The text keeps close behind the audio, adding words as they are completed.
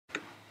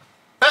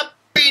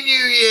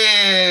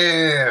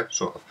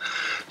sort of.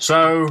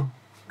 So,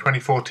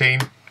 2014,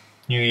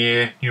 new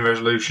year, new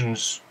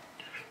resolutions,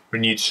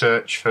 renewed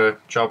search for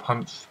job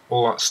hunts,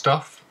 all that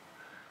stuff.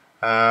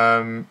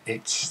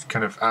 It's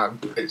kind of,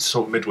 it's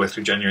sort of midway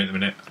through January at the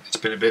minute. It's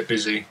been a bit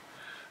busy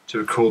to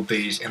record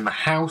these in the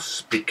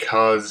house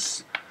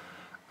because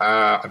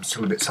I'm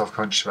still a bit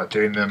self-conscious about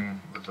doing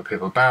them with the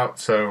people about,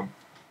 so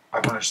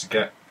I managed to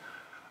get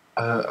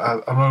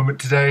a moment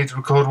today to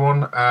record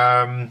one.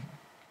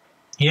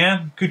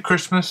 Yeah, good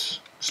Christmas,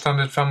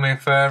 standard family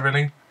affair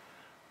really.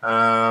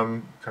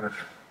 Kind of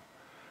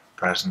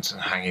presents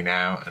and hanging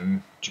out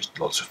and just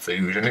lots of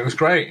food, and it was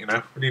great, you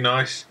know, really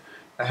nice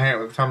to hang out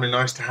with the family.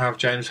 Nice to have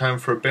James home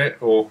for a bit,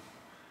 or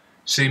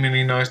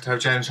seemingly nice to have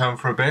James home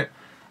for a bit.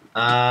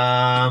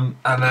 And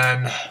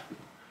then,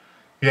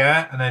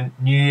 yeah, and then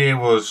New Year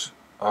was,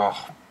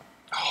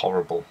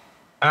 horrible.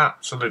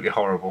 Absolutely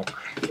horrible.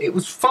 It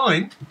was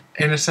fine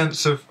in a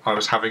sense of I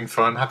was having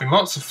fun, having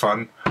lots of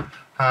fun,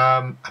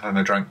 and then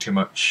I drank too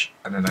much,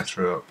 and then I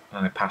threw up,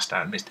 and I passed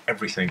out and missed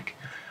everything.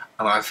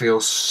 And I feel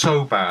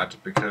so bad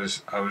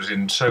because I was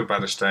in so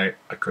bad a state,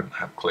 I couldn't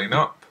have clean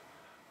up.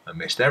 I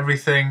missed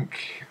everything.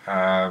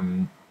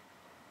 Other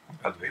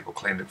people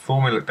cleaned it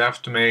for me, looked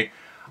after me.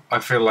 I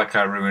feel like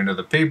I ruined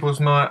other people's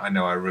night. I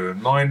know I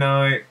ruined my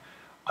night.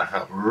 I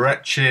felt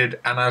wretched,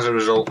 and as a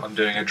result I'm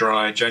doing a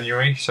dry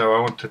January, so I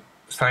want to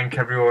thank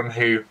everyone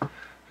who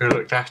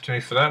looked after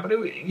me for that. But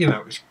it, you know,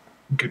 it was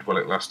good while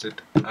it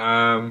lasted.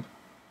 New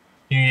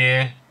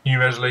year, new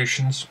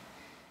resolutions.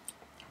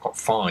 I've got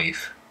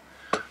 5,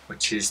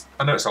 which is,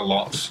 I know it's a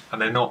lot,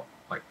 and they're not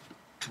like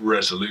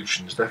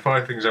resolutions, they're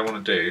 5 things I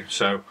want to do,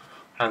 so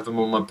I have them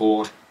on my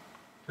board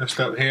just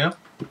up here.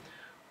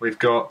 We've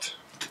got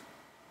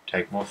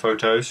take more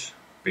photos,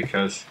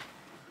 because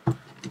one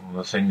of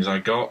the things I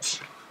got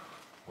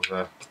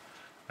was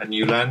a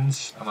new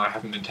lens, and I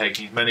haven't been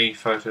taking as many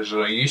photos as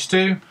I used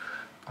to, and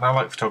I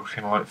like photography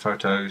and I like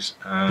photos,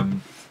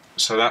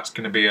 so that's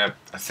going to be a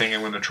thing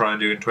I'm going to try and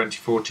do in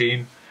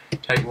 2014,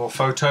 take more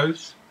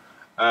photos,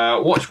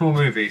 watch more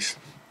movies.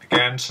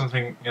 Again,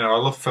 something, you know, I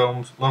love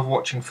films, love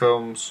watching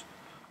films,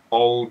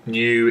 old,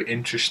 new,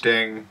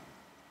 interesting,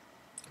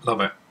 love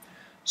it.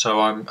 So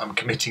I'm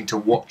committing to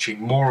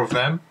watching more of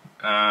them,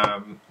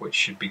 which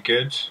should be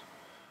good.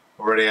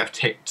 Already I've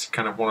ticked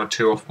kind of 1 or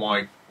 2 off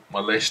my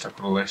list. I've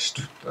got a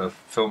list of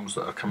films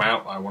that have come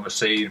out that I want to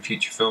see, and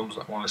future films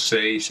that I want to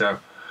see, so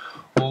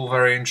all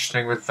very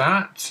interesting with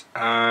that.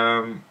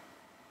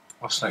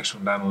 What's the next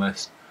one down the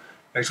list?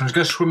 Next one's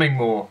go swimming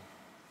more.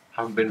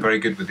 Haven't been very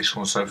good with this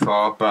one so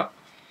far, but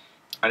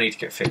I need to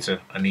get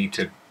fitter, I need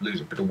to lose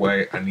a bit of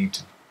weight, I need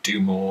to do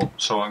more,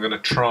 so I'm going to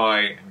try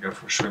and go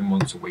for a swim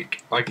once a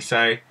week. Like I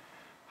say,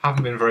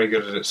 haven't been very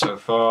good at it so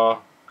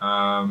far,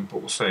 but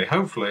we'll see.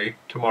 Hopefully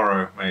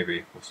tomorrow,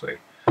 maybe, we'll see.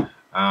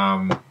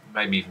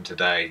 Maybe even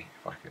today,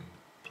 if I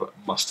can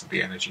muster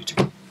the energy to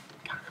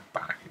pack a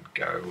bag and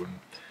go, and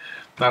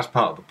that's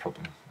part of the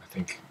problem, I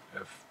think,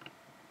 of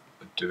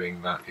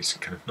doing that, is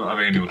kind of not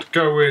having anyone to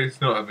go with,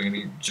 not having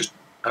any, just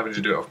having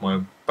to do it off my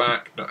own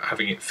back, not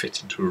having it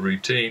fit into a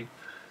routine.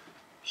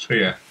 So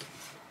yeah,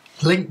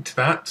 linked to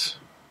that,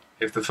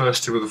 if the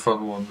first 2 are the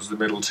fun ones, the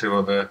middle 2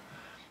 are the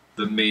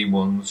me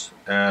ones,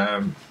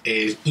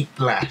 is eat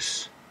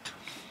less.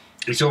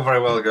 It's all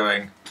very well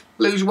going,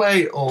 lose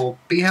weight or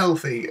be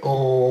healthy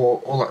or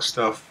all that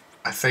stuff.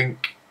 I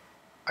think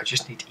I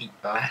just need to eat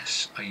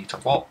less. I eat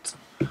a lot.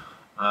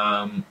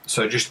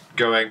 So just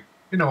going,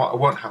 you know what, I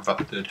won't have that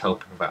 3rd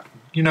helping of that.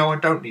 You know, I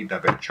don't need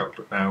that bit of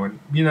chocolate now, and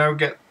you know,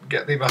 get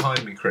the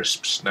behind me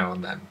crisps now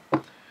and then.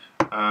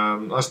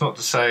 That's not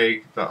to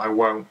say that I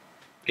won't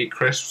eat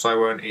crisps, I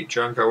won't eat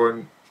junk, I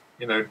won't,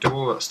 you know, do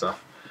all that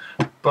stuff.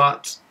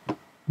 But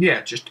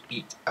yeah, just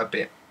eat a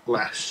bit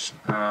less.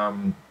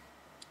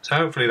 So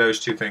hopefully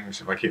those 2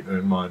 things, if I keep them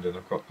in mind and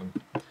I've got them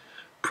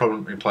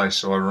prominently placed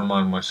so I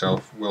remind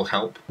myself, will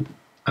help.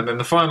 And then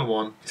the final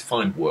one is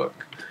find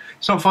work.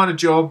 It's not find a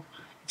job,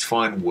 it's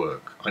find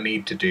work. I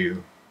need to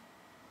do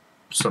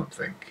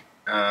something.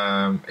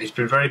 It's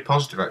been very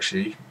positive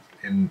actually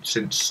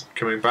since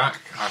coming back.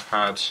 I've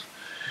had,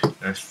 you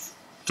know,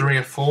 3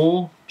 or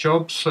 4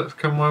 jobs that have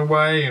come my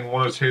way, and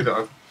 1 or 2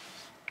 that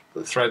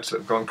the threads that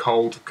have gone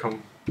cold have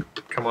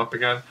come up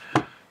again.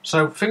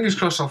 So fingers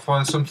crossed I'll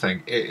find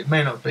something. It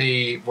may not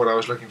be what I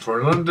was looking for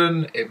in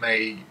London, it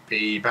may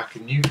be back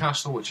in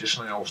Newcastle, which is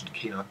something I wasn't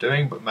keen on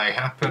doing, but may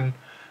happen.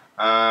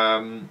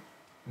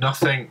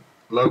 Nothing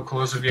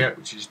local as of yet,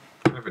 which is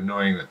kind of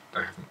annoying that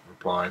they haven't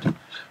replied.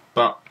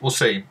 But we'll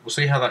see. We'll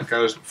see how that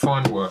goes.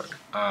 Find work.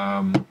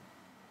 And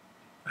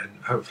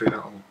hopefully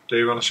that'll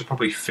do. And I should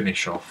probably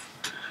finish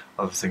off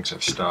other things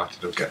I've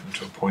started, or get them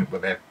to a point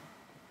where they're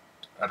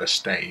at a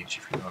stage,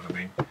 if you know what I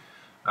mean.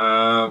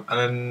 And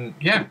then,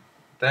 yeah,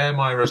 they're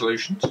my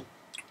resolutions.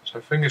 So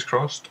fingers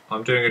crossed.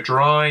 I'm doing a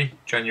dry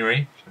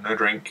January, so no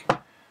drink,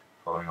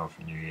 following on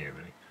from New Year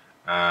really.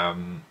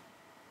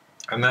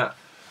 And that,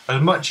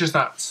 as much as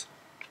that's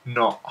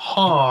not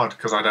hard,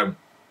 because I'm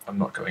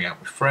not going out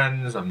with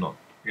friends, I'm not,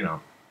 you know,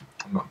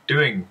 I'm not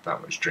doing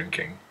that much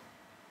drinking,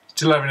 it's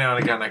still every now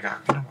and again I go,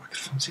 you know what, I could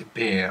fancy a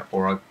beer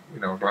or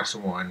a glass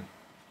of wine.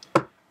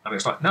 And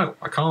it's like, no,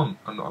 I can't.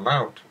 I'm not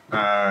allowed.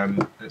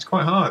 And it's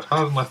quite hard,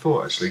 harder than I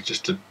thought actually,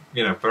 just to,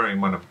 bearing in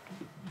mind I'm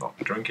not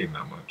drinking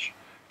that much,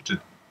 to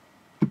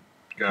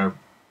go,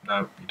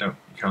 no, you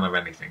can't have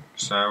anything.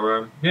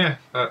 So yeah,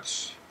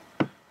 that's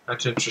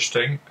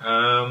interesting.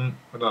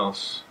 What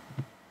else?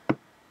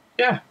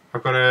 Yeah,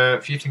 I've got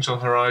a few things on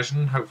the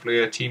horizon. Hopefully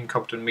a Team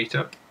Cobden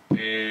meetup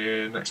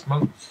next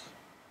month.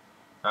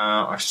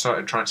 I've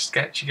started trying to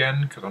sketch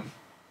again because I'm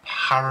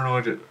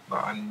paranoid that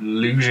I'm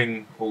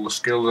losing all the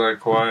skills I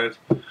acquired.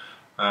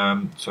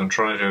 So I'm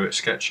trying to do a bit of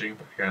sketching,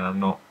 but again, I'm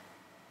not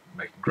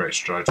making great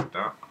strides with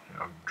that.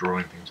 I'm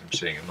drawing things I'm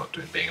seeing. I'm not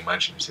being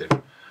imaginative.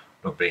 I'm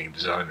not being a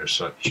designer as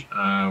such,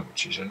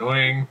 which is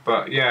annoying.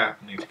 But yeah,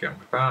 I need to get on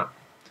with that.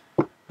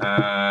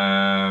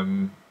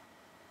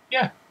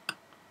 Yeah,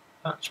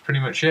 that's pretty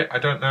much it. I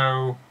don't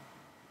know.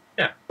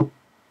 Yeah.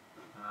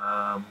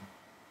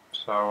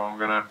 So I'm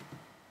gonna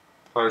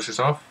close this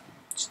off.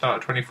 Start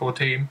of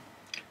 2014.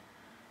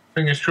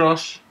 Fingers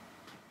crossed.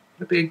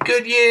 It'll be a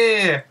good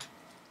year.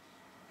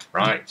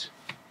 Right.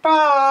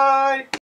 Bye.